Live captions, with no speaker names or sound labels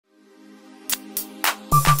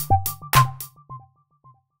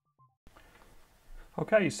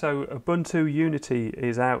Okay, so Ubuntu Unity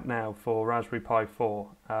is out now for Raspberry Pi 4,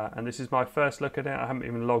 and this is my first look at it. I haven't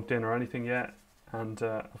even logged in or anything yet, and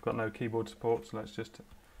I've got no keyboard support, so let's just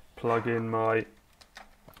plug in my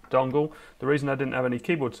dongle. The reason I didn't have any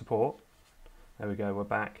keyboard support, there we go, we're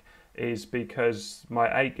back, is because my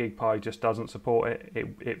 8 geeekpi just doesn't support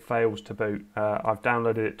it. It fails to boot. I've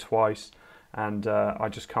downloaded it twice, and I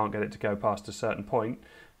just can't get it to go past a certain point.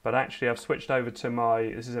 But actually I've switched over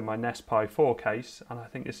to this is in my Nest Pi 4 case, and I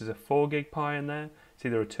think this is a 4 geeekpi in there. It's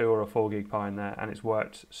either a 2 or a 4 geeekpi in there, and it's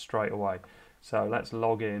worked straight away. So let's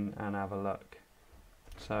log in and have a look.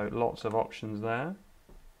 So lots of options there.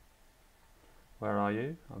 Where are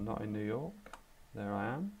you? I'm not in New York. There I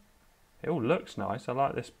am. It all looks nice. I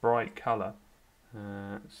like this bright colour.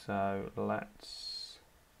 So let's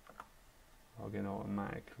log in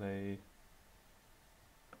automatically.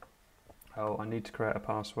 Oh, I need to create a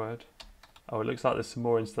password. Oh, it looks like there's some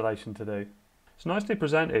more installation to do. It's nicely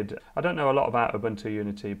presented. I don't know a lot about Ubuntu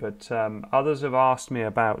Unity, but others have asked me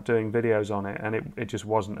about doing videos on it, and it just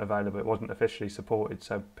wasn't available. It wasn't officially supported,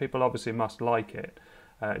 so people obviously must like it.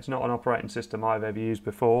 It's not an operating system I've ever used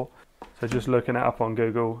before. So just looking it up on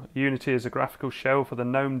Google, Unity is a graphical shell for the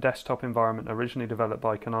GNOME desktop environment originally developed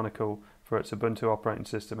by Canonical for its Ubuntu operating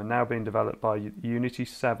system and now being developed by Unity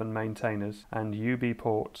 7 maintainers and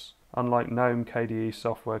Gparted. Unlike GNOME KDE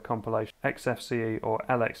software compilation, XFCE or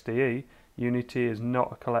LXDE, Unity is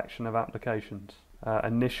not a collection of applications.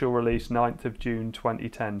 Initial release 9th of June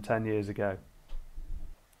 2010, 10 years ago.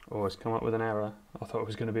 Oh, it's come up with an error. I thought it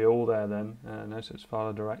was going to be all there then. No, so it's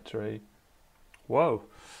file directory. Whoa,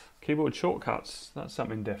 keyboard shortcuts, that's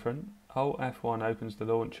something different. Alt F1 opens the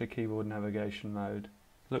launcher keyboard navigation mode.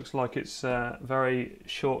 Looks like it's very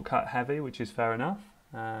shortcut heavy, which is fair enough.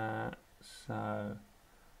 So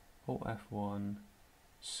Alt F1.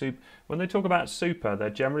 When they talk about super,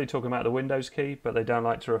 they're generally talking about the Windows key, but they don't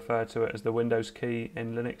like to refer to it as the Windows key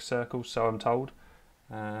in Linux circles, so I'm told.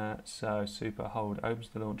 So super hold opens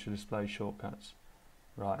the launcher display shortcuts.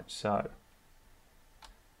 Right, so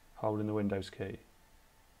holding the Windows key.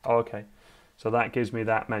 Oh, okay. So that gives me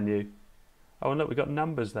that menu. Oh, and look, we've got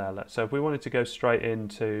numbers there. So if we wanted to go straight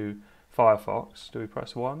into Firefox, do we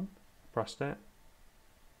press 1? Pressed it.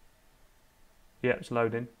 Yeah, it's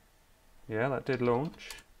loading. Yeah, that did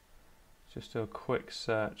launch. Just do a quick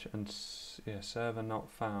search and yeah, server not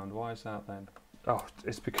found. Why is that then? Oh,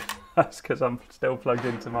 it's because I'm still plugged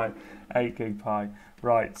into my 8 geeekpi.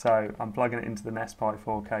 Right, so I'm plugging it into the Nest Pi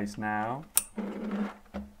 4 case now. And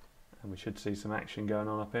we should see some action going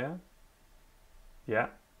on up here. Yeah,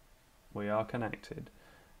 we are connected.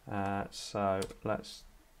 So let's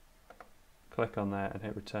click on there and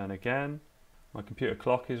hit return again. My computer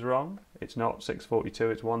clock is wrong. It's not 6:42,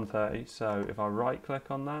 it's 1:30. So if I right click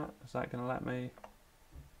on that, is that going to let me?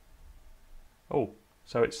 Oh,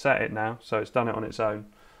 so it's set it now. So it's done it on its own.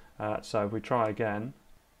 So if we try again,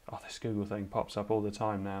 oh, this Google thing pops up all the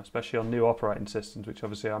time now, especially on new operating systems, which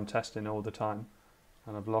obviously I'm testing all the time.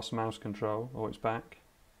 And I've lost mouse control. Oh, it's back.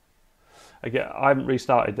 Again, I haven't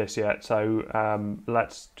restarted this yet, so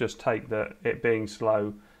let's just take that it being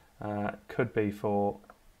slow could be for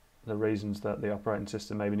the reasons that the operating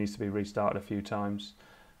system maybe needs to be restarted a few times.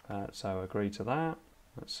 So agree to that.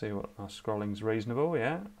 Let's see what our scrolling's reasonable.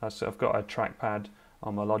 Yeah, so I've got a trackpad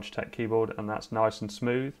on my Logitech keyboard, and that's nice and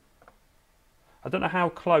smooth. I don't know how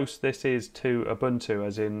close this is to Ubuntu,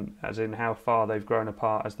 as in how far they've grown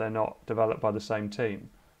apart, as they're not developed by the same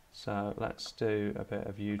team. So let's do a bit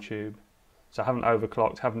of YouTube. So I haven't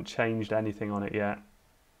overclocked, haven't changed anything on it yet.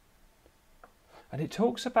 And it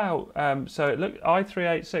talks about, so it look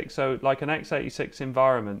i386, so like an x86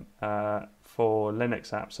 environment for Linux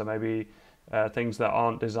apps, so maybe things that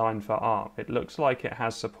aren't designed for ARM. It looks like it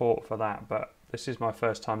has support for that, but this is my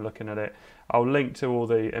first time looking at it. I'll link to all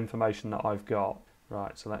the information that I've got.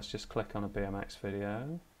 Right, so let's just click on a BMX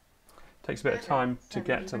video. Takes a bit of time to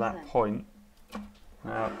get to that point.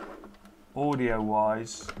 Now,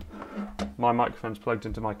 audio-wise, my microphone's plugged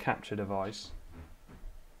into my capture device,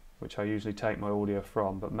 which I usually take my audio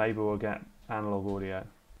from, but maybe we'll get analog audio.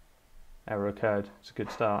 Error occurred. It's a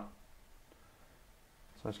good start.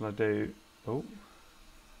 So that's what I do. Oh,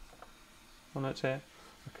 no, it's here.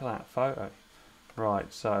 Look at that photo.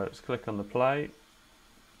 Right, so let's click on the play.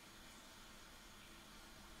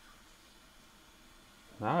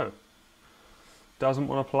 No, doesn't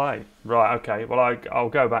want to play. Right, okay, well I'll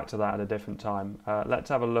go back to that at a different time. Let's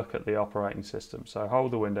have a look at the operating system. So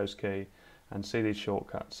hold the Windows key and see these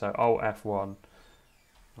shortcuts. So Alt F1,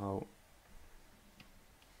 Alt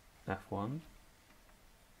F1.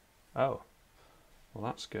 Oh, well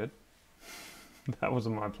that's good. That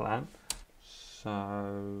wasn't my plan.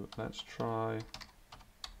 So let's try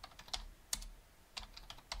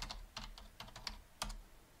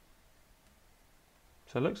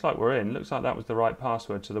So it looks like we're in. Looks like that was the right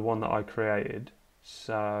password to the one that I created.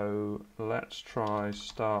 So let's try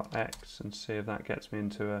start X and see if that gets me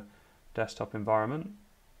into a desktop environment,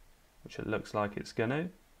 which it looks like it's going to.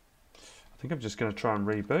 I think I'm just going to try and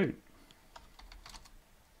reboot.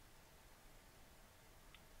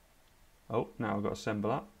 Oh, now I've got a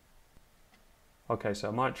symbol up. Okay, so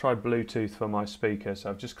I might try Bluetooth for my speaker. So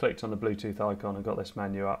I've just clicked on the Bluetooth icon and got this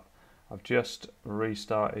menu up. I've just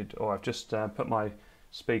restarted, or I've just put my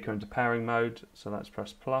speaker into pairing mode. So let's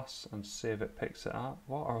press plus and see if it picks it up.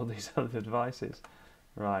 What are all these other devices?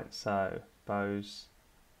 Right, so Bose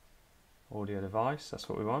audio device, that's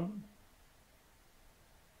what we want.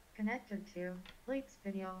 Connected to Bleeps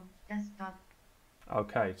Video Desktop.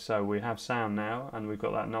 Okay, so we have sound now, and we've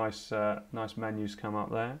got that nice menus come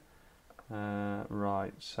up there.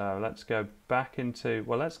 Right, so let's go back into,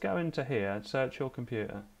 well, let's go into here, search your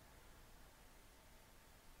computer.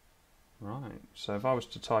 Right, so if I was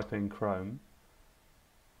to type in Chrome,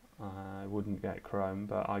 I wouldn't get Chrome,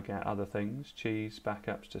 but I get other things: cheese,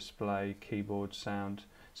 backups, display, keyboard, sound.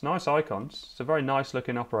 It's nice icons. It's a very nice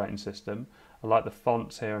looking operating system. I like the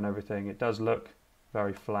fonts here and everything. It does look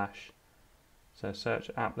very flash. So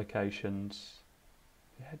search applications.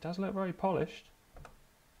 Yeah, it does look very polished.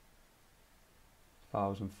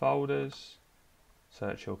 Files and folders.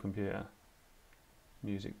 Search your computer.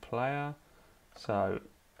 Music player. So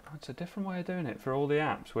that's a different way of doing it for all the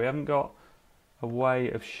apps. We haven't got a way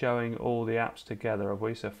of showing all the apps together, have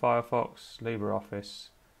we? So Firefox, LibreOffice,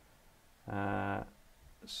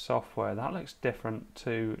 software. That looks different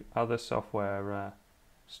to other software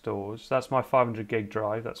stores. That's my 500 gig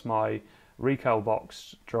drive. That's my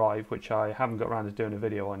Recalbox drive, which I haven't got around to doing a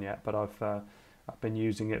video on yet, but I've been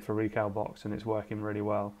using it for Recalbox and it's working really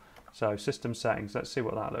well. So system settings, let's see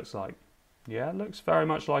what that looks like. Yeah, it looks very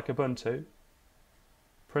much like Ubuntu.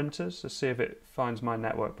 Printers, let's see if it finds my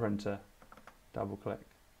network printer. Double click,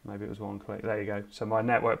 maybe it was one click. There you go. So my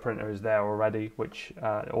network printer is there already, which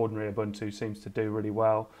ordinary Ubuntu seems to do really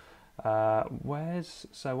well.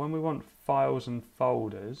 So when we want files and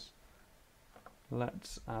folders,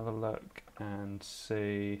 let's have a look and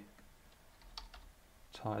see.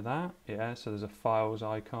 Type that, yeah, so there's a files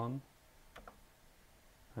icon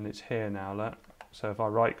and it's here now, look. So if I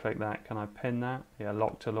right click that, can I pin that? Yeah,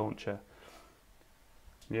 lock to launcher.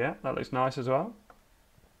 Yeah, that looks nice as well.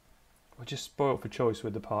 We're just spoiled for choice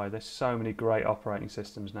with the Pi. There's so many great operating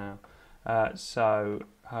systems now. So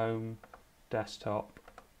home, desktop,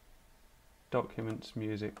 documents,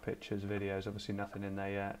 music, pictures, videos, obviously nothing in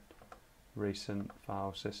there yet. Recent,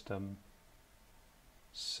 file system.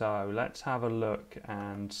 So let's have a look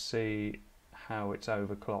and see how it's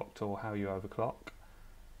overclocked, or how you overclock.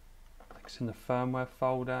 I think it's in the firmware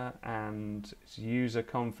folder and it's user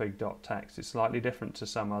config.txt. It's slightly different to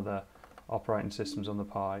some other operating systems on the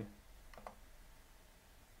Pi.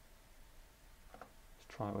 Let's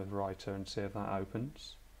try it with writer and see if that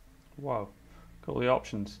opens. Whoa, got all the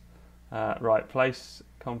options. Right, place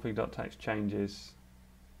config.txt changes.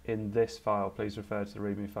 In this file, please refer to the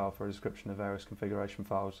README file for a description of various configuration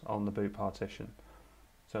files on the boot partition.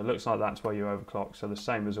 So it looks like that's where you overclock, so the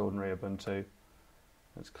same as ordinary Ubuntu.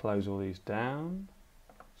 Let's close all these down.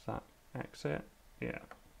 Is that exit? Yeah.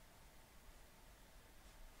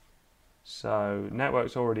 So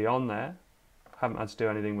network's already on there. Haven't had to do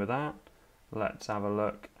anything with that. Let's have a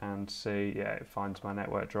look and see. Yeah, it finds my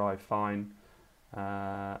network drive fine.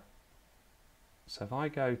 So if I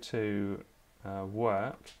go to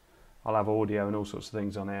work, I'll have audio and all sorts of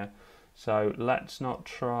things on here. So let's not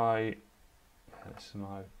try. This is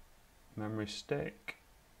my memory stick.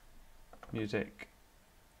 Music.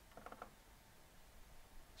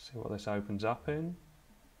 See what this opens up in.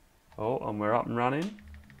 Oh, and we're up and running.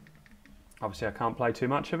 Obviously I can't play too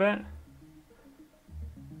much of it.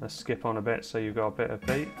 Let's skip on a bit so you've got a bit of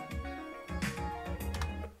beat.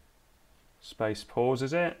 Space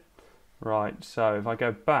pauses it. Right, so if I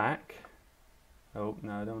go back. Oh,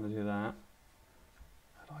 no, I don't want to do that.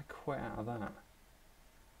 How do I quit out of that?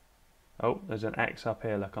 Oh, there's an X up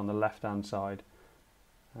here, look, on the left hand side.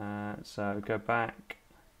 So go back.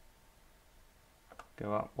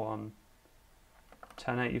 Go up one.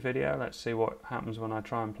 1080 video, let's see what happens when I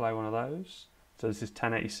try and play one of those. So this is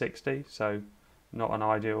 1080-60, so not an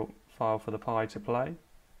ideal file for the Pi to play.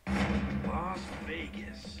 Las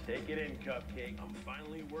Vegas. Take it in, Cupcake. I'm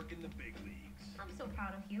finally working the big leagues. I'm so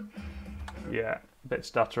proud of you. Yeah, a bit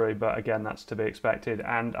stuttery, but again, that's to be expected.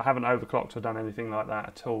 And I haven't overclocked or done anything like that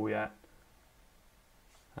at all yet.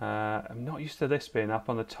 I'm not used to this being up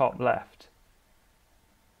on the top left.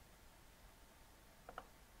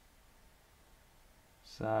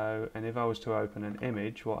 So, and if I was to open an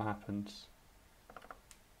image, what happens?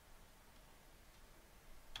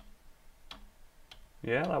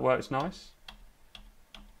 Yeah, that works nice.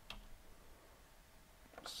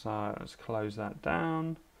 So let's close that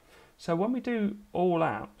down. So when we do all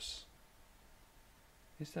apps,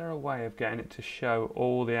 is there a way of getting it to show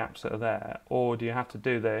all the apps that are there? Or do you have to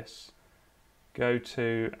do this, go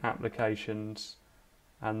to applications,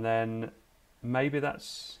 and then maybe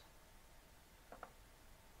that's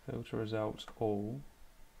filter results all.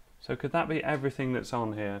 So could that be everything that's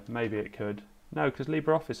on here? Maybe it could. No, because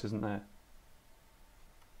LibreOffice isn't there.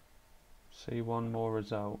 See one more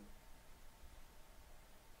result.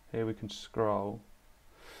 Here we can scroll.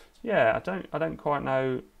 Yeah, I don't quite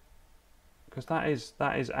know, because that is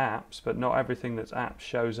apps, but not everything that's apps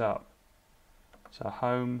shows up. So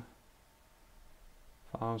home,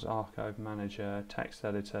 files, archive manager, text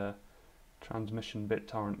editor, transmission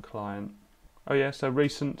BitTorrent client. Oh yeah, so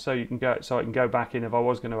recent. So you can go. So I can go back in. If I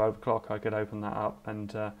was going to overclock, I could open that up and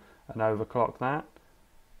overclock that.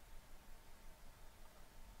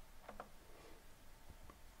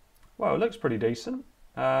 Well, it looks pretty decent.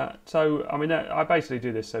 So I mean, I basically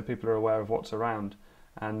do this so people are aware of what's around,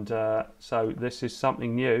 and so this is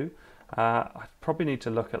something new. I probably need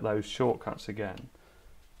to look at those shortcuts again,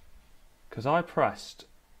 because I pressed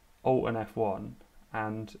Alt and F1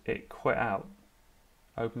 and it quit out.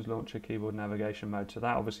 Opens launcher keyboard navigation mode, so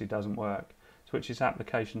that obviously doesn't work. Switches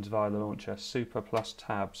applications via the launcher. Super plus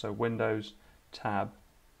tab, so Windows tab.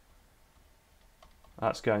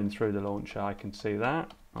 That's going through the launcher. I can see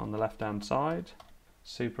that on the left hand side.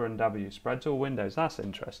 Super and W spreads all windows. That's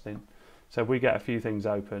interesting. So we get a few things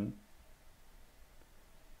open.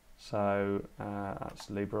 So that's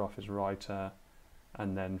LibreOffice Writer,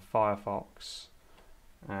 and then Firefox,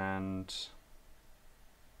 and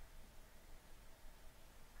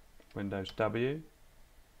Windows W.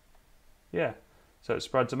 Yeah, so it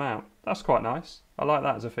spreads them out. That's quite nice. I like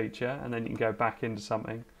that as a feature, and then you can go back into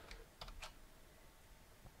something.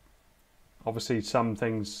 Obviously some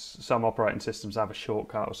things, some operating systems have a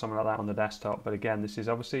shortcut or something like that on the desktop, but again, this is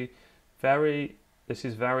obviously very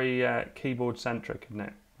keyboard centric, isn't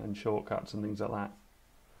it? And shortcuts and things like that.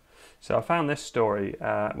 So I found this story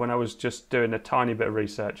when I was just doing a tiny bit of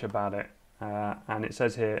research about it, and it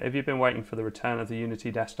says here, if you've been waiting for the return of the Unity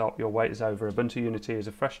desktop, your wait is over. Ubuntu Unity is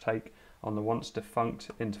a fresh take on the once defunct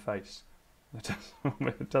interface. It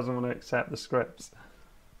doesn't want to accept the scripts.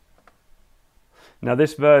 Now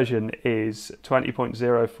this version is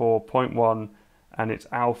 20.04.1 and it's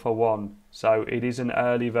Alpha1, so it is an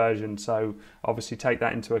early version, so obviously take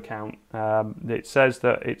that into account. It says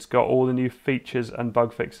that it's got all the new features and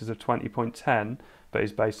bug fixes of 20.10, but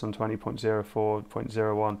is based on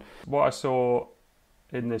 20.04.1. What I saw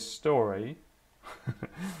in this story,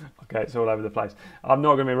 okay, it's all over the place. I'm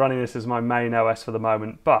not going to be running this as my main OS for the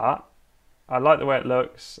moment, but I like the way it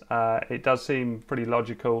looks. It does seem pretty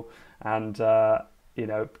logical, and you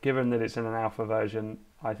know, given that it's in an alpha version,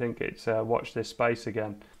 I think it's watch this space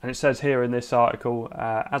again. And it says here in this article,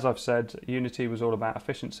 as I've said, Unity was all about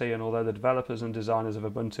efficiency, and although the developers and designers of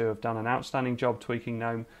Ubuntu have done an outstanding job tweaking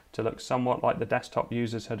GNOME to look somewhat like the desktop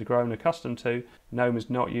users had grown accustomed to, GNOME is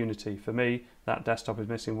not Unity. For me, that desktop is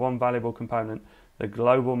missing one valuable component, the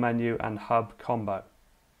global menu and hub combo.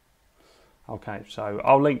 Okay, so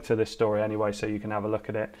I'll link to this story anyway so you can have a look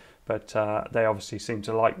at it, but they obviously seem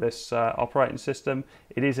to like this operating system.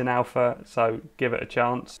 It is in alpha, so give it a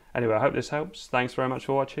chance. Anyway, I hope this helps. Thanks very much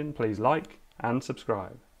for watching. Please like and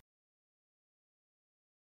subscribe.